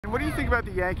What do you think about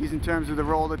the Yankees in terms of the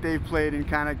role that they've played in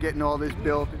kind of getting all this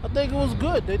built? I think it was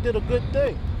good. They did a good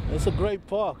thing. It's a great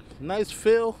park. Nice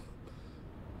feel.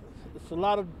 It's a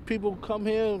lot of people come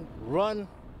here, run,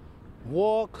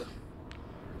 walk,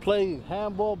 play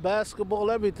handball,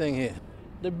 basketball, everything here.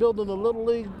 They're building a Little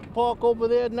League park over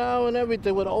there now and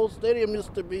everything where the old stadium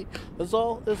used to be. It's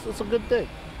a good thing.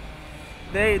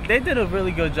 They did a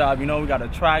really good job. You know, we got a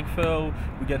track field,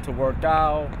 we get to work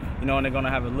out, you know, and they're going to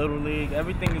have a Little League.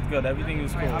 Everything is good. Everything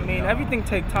is cool. I mean, everything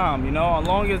takes time, you know, as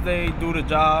long as they do the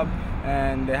job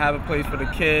and they have a place for the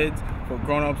kids, for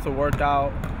grown-ups to work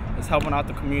out. It's helping out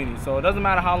the community. So it doesn't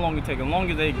matter how long it takes, as long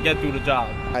as they get through the job.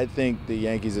 I think the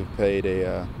Yankees have played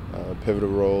a pivotal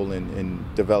role in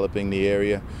developing the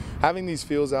area. Having these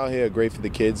fields out here are great for the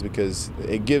kids because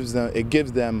it gives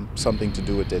them something to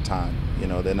do with their time. You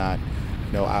know, they're not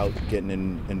out getting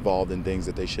involved in things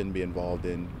that they shouldn't be involved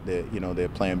in. They're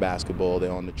playing basketball, they're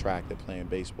on the track, they're playing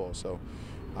baseball. So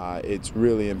it's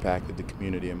really impacted the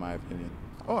community, in my opinion.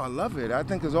 Oh, I love it. I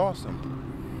think it's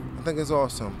awesome. I think it's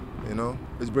awesome. You know,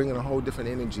 it's bringing a whole different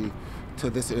energy to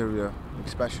this area,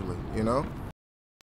 especially. You know.